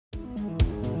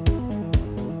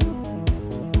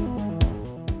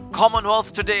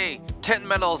Commonwealth Today, 10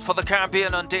 medals for the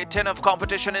Caribbean on day 10 of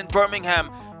competition in Birmingham.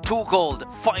 2 gold,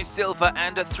 5 silver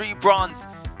and 3 bronze.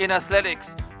 In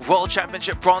athletics, World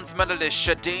Championship bronze medalist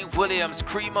Shade Williams,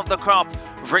 cream of the crop,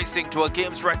 racing to a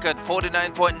games record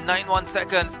 49.91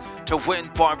 seconds to win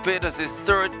Barbados'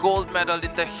 3rd gold medal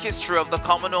in the history of the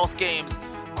Commonwealth Games.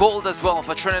 Gold as well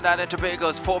for Trinidad and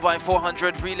Tobago's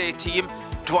 4x400 relay team.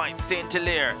 Dwight St.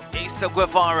 Hilaire, Asa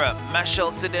Guevara,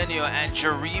 Machel Cedeno and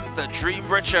Jareem the Dream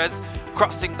Richards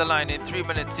crossing the line in 3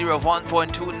 minutes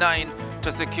 01.29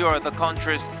 to secure the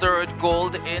country's 3rd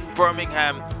gold in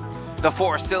Birmingham. The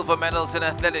 4 silver medals in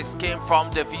athletics came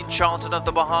from Davine Charlton of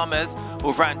the Bahamas,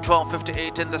 who ran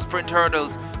 12:58 in the sprint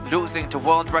hurdles, losing to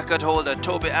world record holder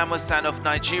Toby Amusan of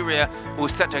Nigeria, who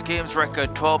set a games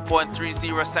record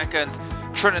 12.30 seconds.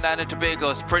 Trinidad and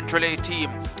Tobago sprint relay team,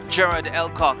 Gerard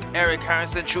Elcock, Eric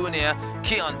Harrison Jr.,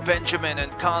 Keon Benjamin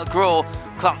and Carl Groh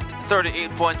clocked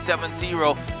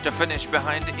 38.70 to finish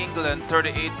behind England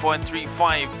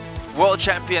 38.35. World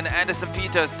champion Anderson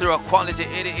Peters threw a quality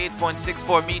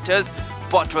 88.64 meters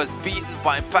but was beaten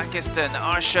by Pakistan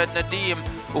Arshad Nadeem,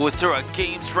 who threw a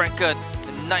games record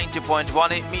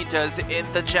 90.18 meters in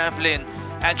the javelin.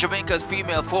 And Jamaica's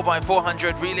female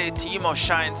 4x400 relay team of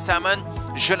Cheyenne Salmon,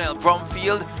 Janelle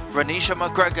Bromfield, Renisha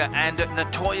McGregor and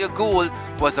Natoya Gould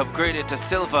was upgraded to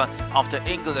silver after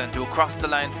England, who crossed the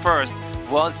line first,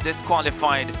 was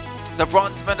disqualified. The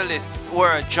bronze medalists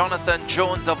were Jonathan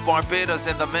Jones of Barbados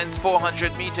in the men's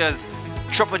 400 meters,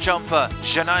 triple jumper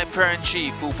Janai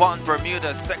Perrin-Chief, who won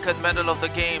Bermuda's 2nd medal of the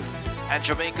games, and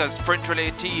Jamaica's sprint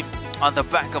relay team on the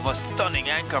back of a stunning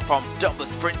anchor from double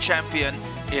sprint champion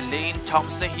Elaine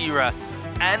Thompson-Hira.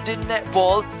 And in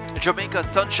netball, Jamaica's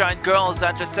Sunshine Girls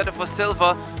had to settle for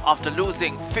silver after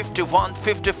losing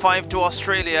 51-55 to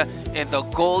Australia in the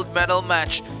gold medal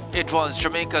match. It was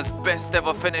Jamaica's best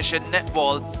ever finish in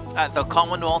netball at the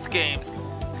Commonwealth Games.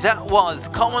 That was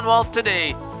Commonwealth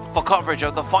Today. For coverage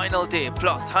of the final day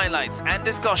plus highlights and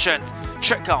discussions,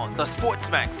 check out the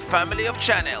SportsMax family of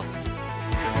channels.